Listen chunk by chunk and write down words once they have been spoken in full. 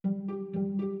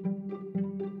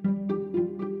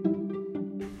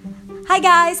Hi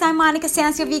guys, I'm Monica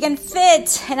Sancio, Vegan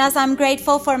Fit, and as I'm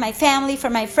grateful for my family, for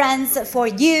my friends, for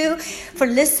you, for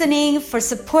listening, for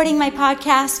supporting my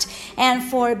podcast, and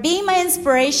for being my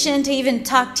inspiration to even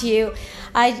talk to you,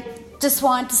 I just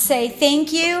want to say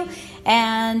thank you,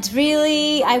 and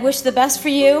really, I wish the best for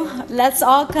you. Let's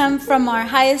all come from our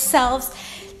highest selves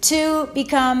to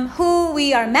become who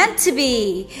we are meant to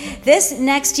be. This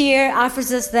next year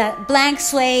offers us the blank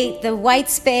slate, the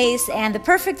white space, and the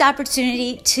perfect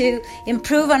opportunity to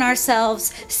improve on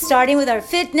ourselves, starting with our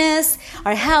fitness,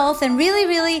 our health, and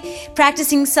really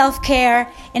practicing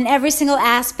self-care in every single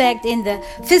aspect, in the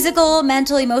physical,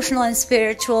 mental, emotional, and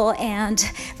spiritual. And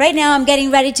right now I'm getting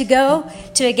ready to go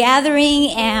to a gathering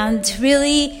and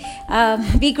really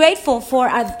be grateful for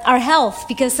our health,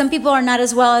 because some people are not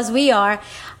as well as we are.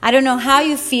 I don't know how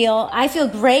you feel. I feel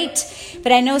great,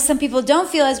 but I know some people don't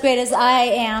feel as great as I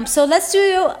am. So let's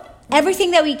do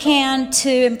everything that we can to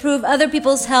improve other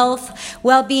people's health,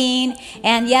 well-being.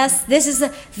 And yes, this is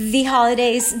the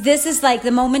holidays. This is like the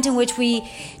moment in which we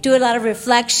do a lot of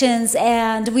reflections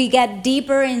and we get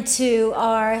deeper into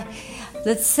our,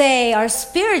 let's say, our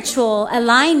spiritual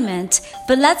alignment.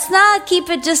 But let's not keep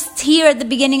it just here at the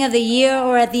beginning of the year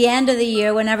or at the end of the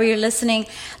year, whenever you're listening.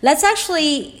 Let's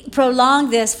actually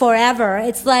prolong this forever.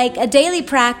 It's like a daily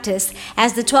practice,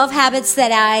 as the 12 habits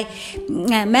that I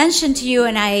mentioned to you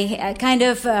and I kind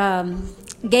of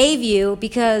gave you,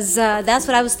 because that's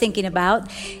what I was thinking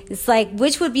about. It's like,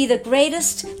 which would be the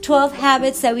greatest 12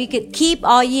 habits that we could keep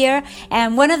all year?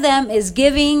 And one of them is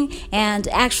giving and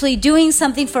actually doing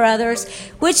something for others,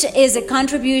 which is a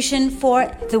contribution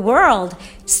for the world,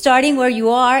 starting where you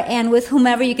are and with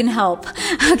whomever you can help.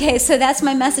 Okay, so that's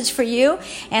my message for you.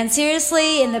 And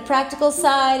seriously, in the practical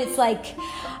side, it's like,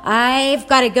 I've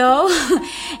got to go.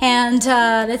 And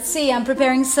let's see, I'm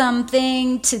preparing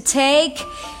something to take.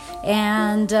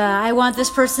 And I want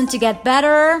this person to get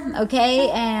better,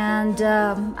 okay? And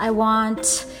I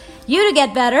want you to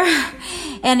get better.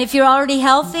 And if you're already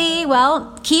healthy,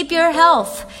 well, keep your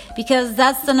health, because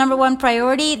that's the number one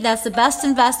priority. That's the best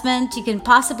investment you can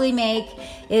possibly make,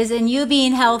 is in you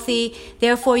being healthy,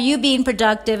 therefore you being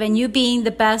productive and you being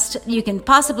the best you can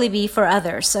possibly be for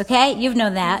others, okay? You've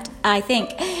known that, I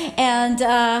think. And,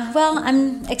 well,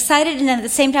 I'm excited and at the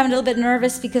same time a little bit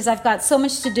nervous, because I've got so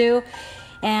much to do.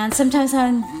 And sometimes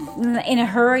I'm in a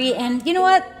hurry, and you know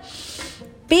what?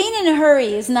 Being in a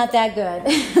hurry is not that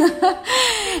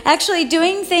good. Actually,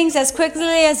 doing things as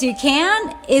quickly as you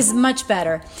can is much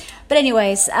better. But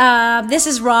anyways, this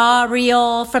is raw,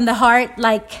 real, from the heart,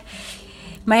 like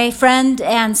my friend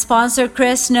and sponsor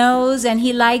Chris knows, and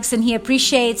he likes and he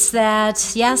appreciates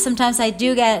that. Yeah, sometimes I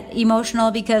do get emotional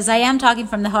because I am talking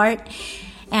from the heart.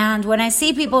 And when I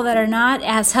see people that are not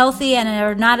as healthy and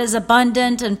are not as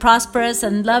abundant and prosperous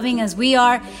and loving as we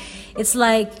are, it's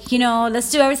like,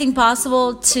 let's do everything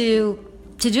possible to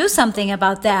do something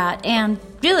about that and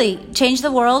really change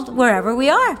the world wherever we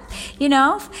are,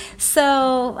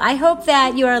 So I hope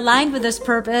that you are aligned with this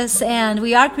purpose, and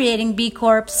we are creating B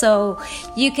Corp, so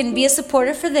you can be a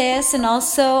supporter for this, and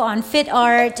also on Fit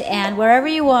Art and wherever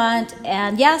you want.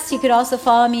 And yes, you could also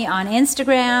follow me on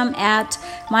Instagram at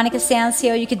Monica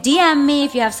Sancio. You could DM me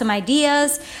if you have some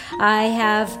ideas. I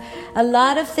have a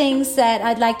lot of things that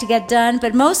I'd like to get done,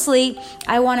 but mostly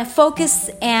I want to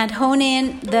focus and hone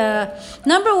in the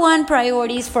number one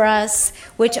priorities for us,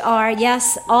 which are,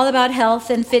 yes, all about health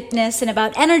and fitness and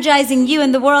about energizing you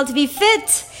and the world to be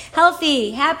fit,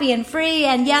 healthy, happy, and free.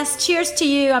 And yes, cheers to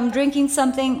you. I'm drinking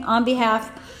something on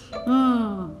behalf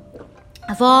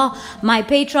of all my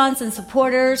patrons and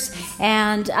supporters,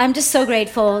 and I'm just so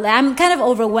grateful. I'm kind of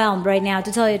overwhelmed right now,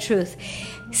 to tell you the truth.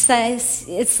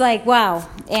 It's like, wow.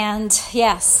 And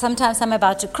yes, sometimes I'm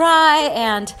about to cry,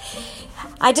 and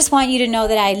I just want you to know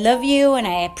that I love you and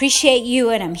I appreciate you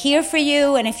and I'm here for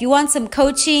you. And if you want some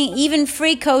coaching, even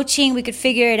free coaching, we could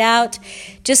figure it out.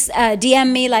 Just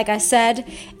DM me, like I said,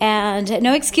 and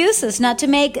no excuses not to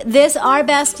make this our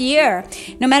best year.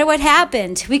 No matter what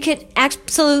happened, we could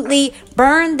absolutely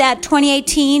burn that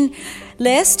 2018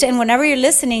 list, and whenever you're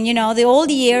listening, the old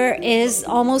year is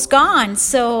almost gone.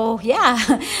 So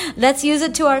yeah, let's use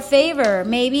it to our favor.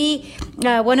 Maybe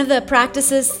one of the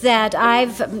practices that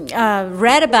I've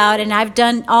read about and I've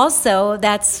done also,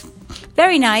 that's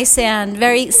very nice and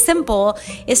very simple,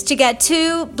 is to get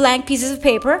 2 blank pieces of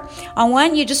paper. On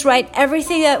one, you just write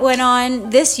everything that went on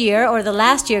this year or the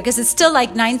last year, because it's still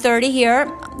like 9:30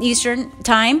 here Eastern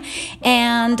time.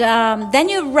 And then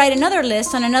you write another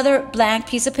list on another blank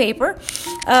piece of paper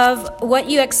of what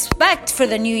you expect for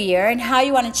the new year and how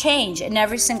you want to change in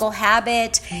every single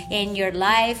habit in your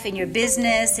life, in your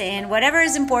business, and whatever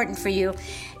is important for you,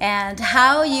 and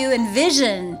how you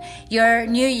envision your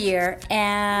new year.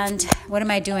 And what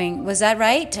am I doing? Was that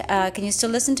right? Can you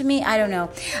still listen to me? I don't know,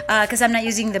 because I'm not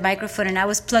using the microphone, and I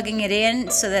was plugging it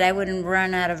in so that I wouldn't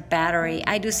run out of battery.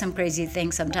 I do some crazy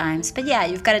things sometimes, but yeah,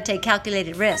 you've got to take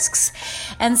calculated risks.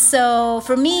 And so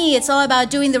for me, it's all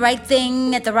about doing the right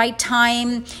thing at the right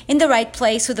time, in the right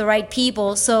place with the right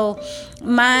people. So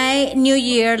my new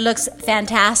year looks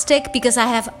fantastic because I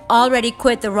have already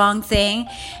quit the wrong thing,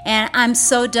 and I'm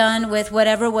so done with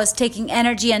whatever was taking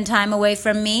energy and time away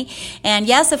from me. And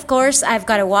yes, of course, I've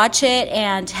got to watch it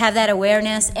and have that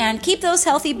awareness and keep those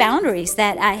healthy boundaries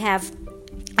that I have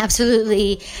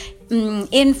absolutely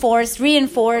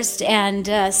reinforced,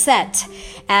 and set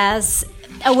as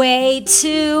a way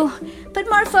to put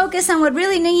more focus on what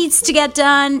really needs to get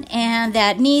done and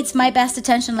that needs my best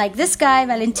attention, like this guy,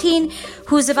 Valentin,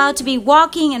 who's about to be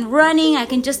walking and running. I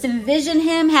can just envision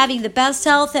him having the best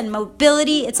health and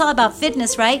mobility. It's all about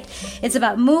fitness, right? It's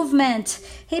about movement.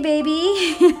 Hey, baby,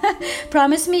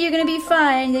 promise me you're going to be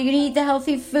fine. You're going to eat the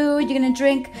healthy food. You're going to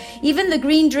drink even the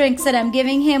green drinks that I'm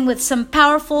giving him with some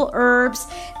powerful herbs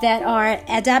that are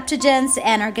adaptogens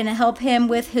and are going to help him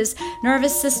with his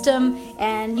nervous system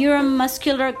and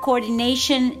neuromuscular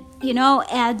coordination.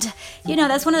 And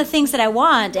that's one of the things that I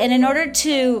want. And in order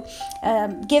to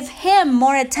give him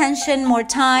more attention, more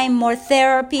time, more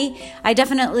therapy, I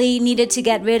definitely needed to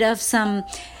get rid of some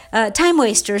time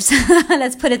wasters.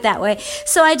 Let's put it that way.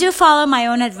 So I do follow my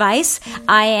own advice.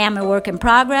 I am a work in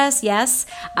progress. Yes,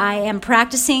 I am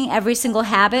practicing every single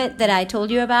habit that I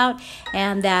told you about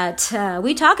and that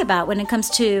we talk about when it comes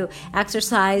to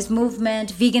exercise,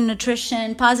 movement, vegan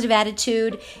nutrition, positive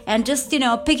attitude, and just,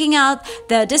 picking out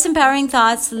the disempowering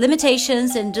thoughts,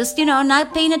 limitations, and just,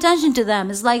 not paying attention to them.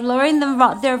 It's like lowering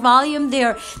their volume,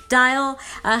 their dial,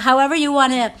 however you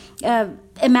want to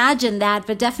imagine that,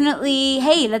 but definitely,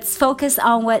 hey, let's focus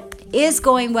on what is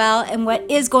going well and what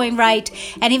is going right.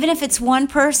 And even if it's one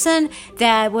person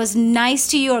that was nice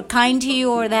to you or kind to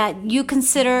you or that you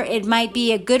consider it might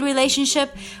be a good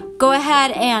relationship, go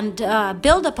ahead and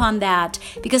build upon that.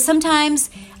 Because sometimes,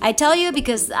 I tell you,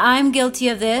 because I'm guilty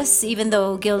of this, even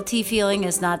though guilty feeling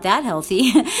is not that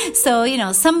healthy. So,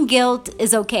 some guilt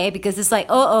is okay because it's like,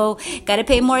 got to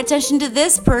pay more attention to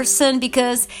this person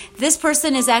because this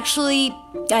person is actually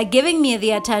giving me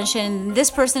the attention.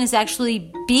 This person is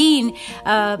actually being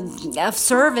of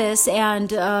service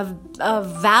and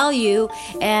of value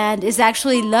and is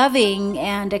actually loving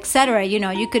and etc.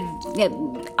 You could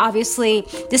obviously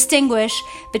distinguish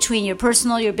between your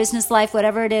personal, your business life,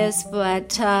 whatever it is.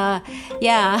 But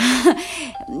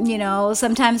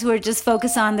sometimes we're just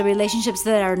focused on the relationships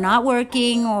that are not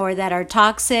working or that are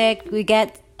toxic. We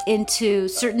get into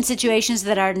certain situations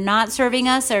that are not serving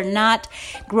us or not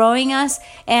growing us,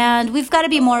 and we've got to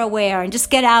be more aware and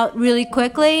just get out really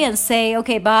quickly and say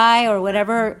okay, bye, or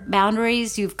whatever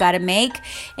boundaries you've got to make,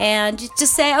 and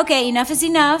just say okay, enough is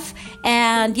enough.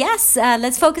 And yes,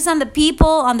 let's focus on the people,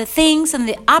 on the things, and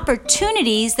the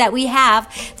opportunities that we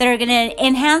have that are going to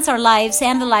enhance our lives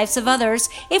and the lives of others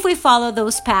if we follow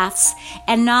those paths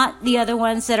and not the other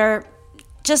ones that are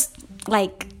just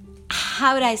like,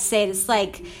 how would I say it? It's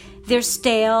like they're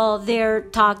stale, they're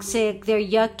toxic, they're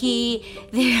yucky,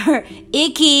 they're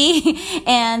icky.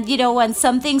 And, when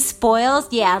something spoils,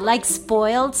 like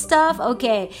spoiled stuff.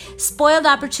 Okay, spoiled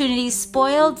opportunities,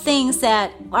 spoiled things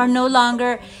that are no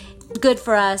longer good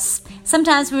for us.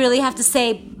 Sometimes we really have to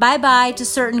say bye-bye to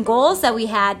certain goals that we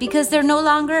had because they're no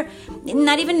longer,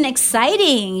 not even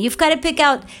exciting. You've got to pick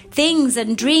out things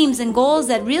and dreams and goals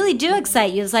that really do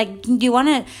excite you. It's like, you want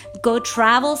to go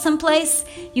travel someplace,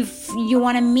 you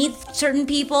want to meet certain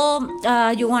people,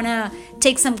 you want to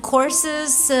take some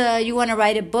courses, you want to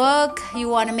write a book, you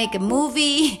want to make a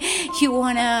movie, you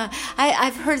want to,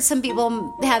 I've heard some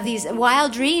people have these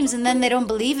wild dreams and then they don't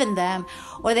believe in them,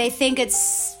 or they think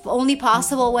it's only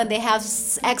possible when they have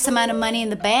X amount of money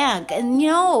in the bank. And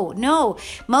no,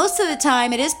 most of the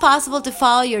time it is possible to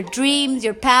follow your dreams,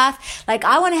 your path. Like,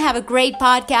 I want to have a great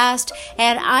podcast,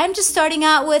 and I'm just starting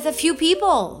out with a few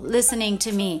people listening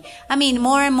to me. I mean,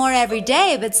 more and more every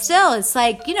day, but still, it's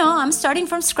like, I'm starting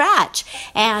from scratch.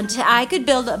 And I could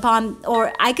build upon,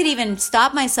 or I could even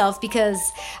stop myself because,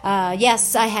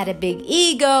 yes, I had a big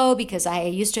ego because I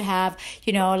used to have,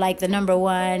 like the number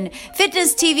one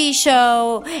fitness TV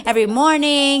show every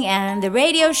morning and the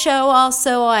radio show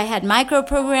also. I had micro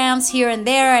programs here and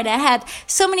there, and I had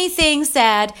so many things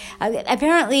that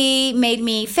apparently made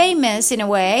me famous in a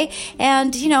way.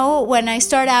 And, when I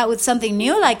start out with something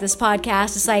new like this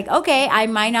podcast, it's like, okay, I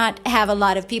might not have a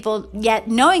lot of people yet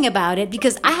knowing about it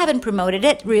because I haven't promoted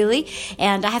it really,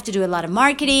 and I have to do a lot of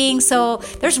marketing, so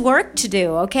there's work to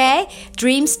do, okay?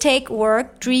 Dreams take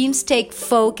work, dreams take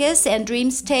focus, and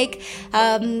dreams take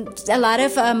a lot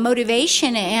of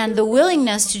motivation and the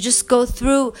willingness to just go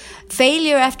through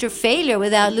failure after failure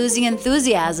without losing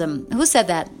enthusiasm. Who said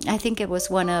that? I think it was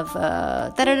one of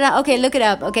okay, look it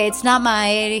up. Okay, it's not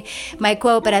my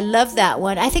quote, but I love that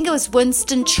one. I think it was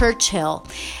Winston Churchill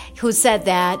who said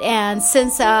that, and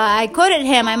since I quoted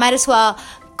him, I might as well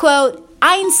quote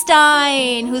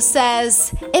Einstein, who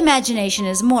says imagination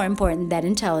is more important than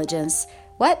intelligence.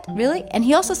 What? Really? And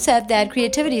he also said that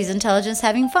creativity is intelligence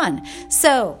having fun.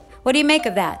 So, what do you make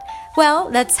of that? Well,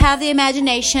 let's have the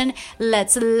imagination,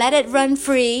 let's let it run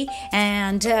free,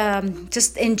 and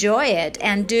just enjoy it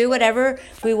and do whatever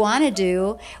we want to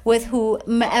do with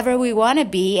whomever we want to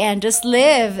be, and just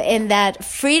live in that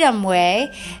freedom way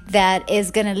that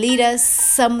is going to lead us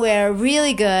somewhere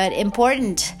really good,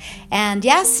 important. And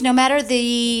yes, no matter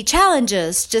the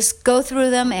challenges, just go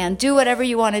through them and do whatever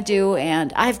you want to do,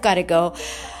 and I've got to go.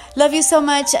 Love you so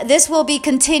much. This will be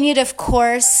continued, of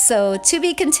course, so to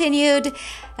be continued.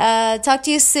 Talk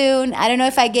to you soon. I don't know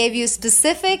if I gave you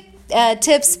specific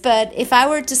tips, but if I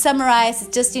were to summarize,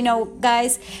 just,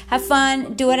 guys, have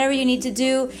fun, do whatever you need to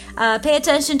do. Pay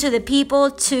attention to the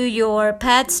people, to your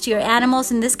pets, to your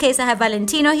animals. In this case, I have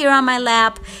Valentino here on my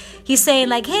lap. He's saying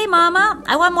like, hey, mama,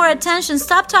 I want more attention.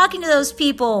 Stop talking to those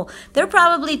people. They're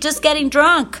probably just getting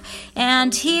drunk.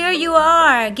 And here you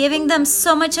are giving them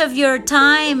so much of your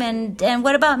time. And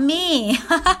what about me?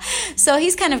 So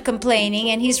he's kind of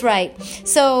complaining, and he's right.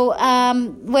 So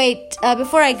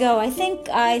before I go, I think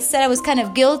I said I was kind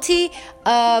of guilty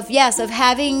of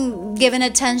having given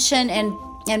attention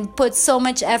and put so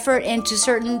much effort into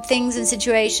certain things and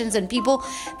situations and people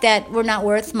that were not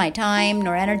worth my time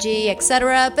nor energy,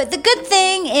 etc. But the good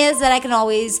thing is that I can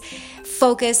always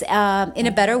focus in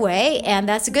a better way, and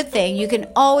that's a good thing. You can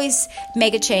always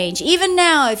make a change. Even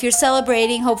now, if you're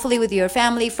celebrating, hopefully with your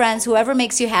family, friends, whoever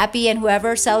makes you happy and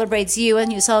whoever celebrates you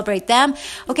and you celebrate them,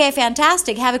 okay,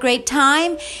 fantastic. Have a great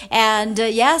time. And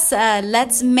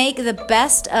let's make the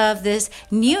best of this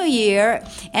new year,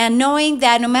 and knowing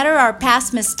that no matter our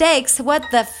past mistakes, what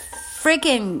the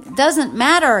freaking doesn't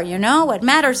matter, what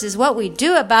matters is what we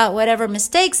do about whatever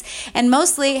mistakes. And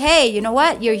mostly, hey, you know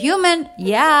what, you're human,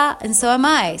 yeah, and so am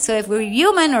I. So if we're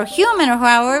human or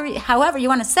however you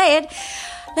want to say it,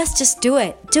 let's just do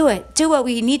what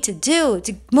we need to do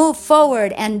to move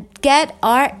forward and get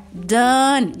our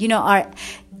done, our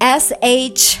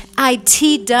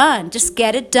SHIT done. Just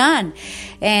get it done.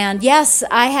 And yes,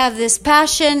 I have this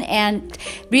passion and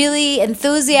really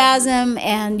enthusiasm.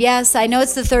 And yes, I know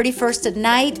it's the 31st at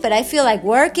night, but I feel like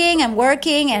I'm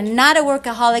working, and not a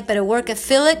workaholic, but a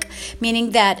workaphilic,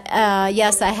 meaning that,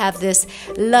 yes, I have this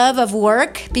love of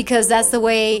work because that's the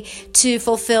way to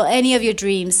fulfill any of your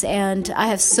dreams. And I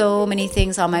have so many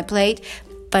things on my plate.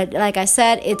 But like I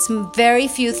said, it's very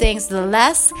few things. The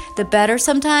less, the better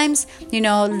sometimes.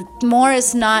 More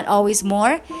is not always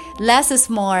more. Less is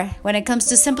more when it comes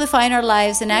to simplifying our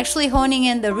lives and actually honing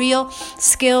in the real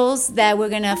skills that we're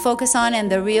going to focus on and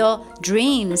the real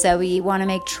dreams that we want to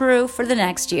make true for the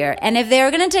next year. And if they're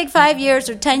going to take 5 years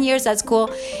or 10 years, that's cool.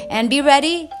 And be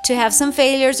ready to have some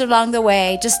failures along the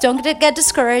way. Just don't get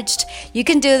discouraged. You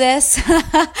can do this.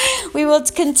 We will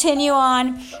continue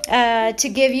on to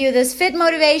give you this fit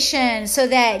motivation so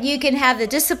that you can have the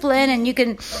discipline and you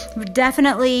can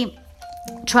definitely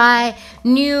try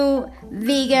new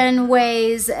vegan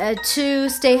ways to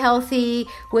stay healthy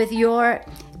with your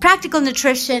practical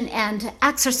nutrition and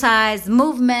exercise,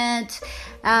 movement,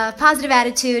 positive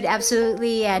attitude,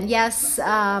 absolutely. And yes,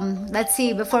 let's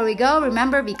see, before we go,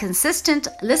 remember, be consistent,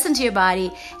 listen to your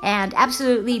body, and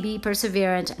absolutely be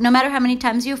perseverant. No matter how many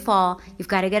times you fall, you've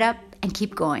got to get up and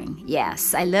keep going.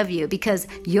 Yes, I love you because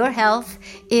your health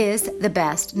is the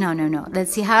best. No.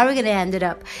 Let's see, how are we going to end it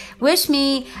up? Wish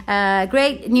me a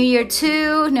great new year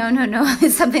too. No.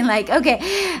 It's something like, okay,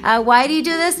 why do you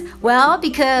do this? Well,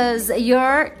 because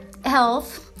your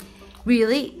health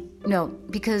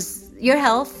because your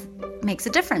health makes a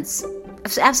difference.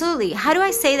 Absolutely. How do I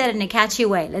say that in a catchy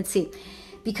way? Let's see.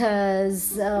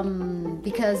 because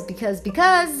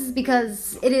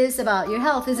it is about your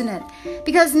health, isn't it?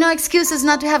 Because no excuses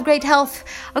not to have great health.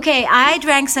 Okay, I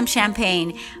drank some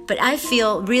champagne, but I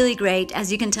feel really great,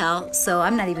 as you can tell. So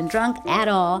I'm not even drunk at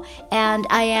all, and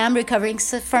I am recovering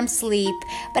from sleep.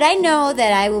 But I know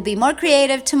that I will be more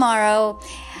creative tomorrow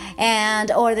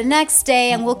or the next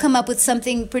day, and we'll come up with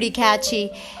something pretty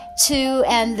catchy to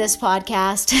end this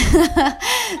podcast.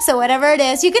 So whatever it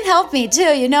is, you can help me too.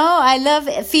 I love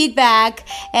feedback,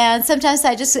 and sometimes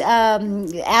I just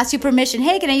ask you permission.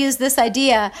 Hey, can I use this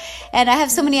idea? And I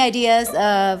have so many ideas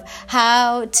of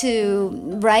how to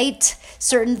write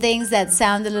certain things that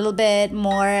sound a little bit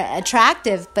more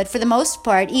attractive. But for the most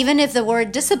part, even if the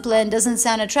word discipline doesn't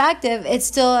sound attractive, it's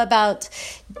still about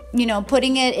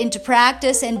putting it into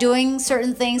practice and doing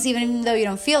certain things even though you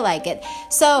don't feel like it.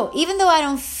 So even though I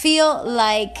don't feel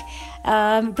like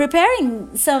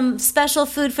preparing some special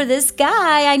food for this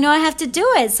guy, I know I have to do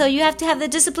it. So you have to have the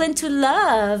discipline to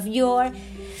love your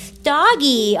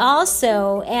doggy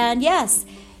also. And yes,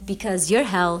 because your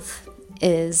health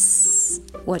is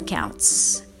what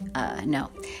counts. No,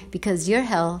 because your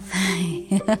health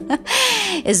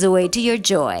is the way to your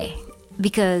joy.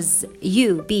 Because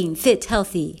you being fit,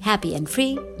 healthy, happy, and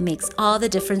free makes all the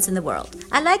difference in the world.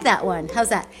 I like that one. How's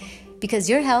that? Because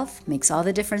your health makes all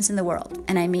the difference in the world.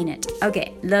 And I mean it.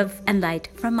 Okay. Love and light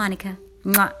from Monica.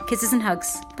 Mwah. Kisses and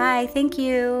hugs. Bye. Thank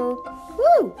you.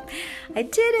 Woo! I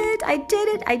did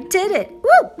it.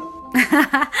 Woo!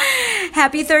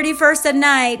 Happy 31st at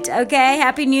night. Okay.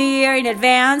 Happy New Year in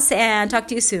advance. And talk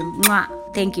to you soon. Mwah.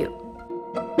 Thank you.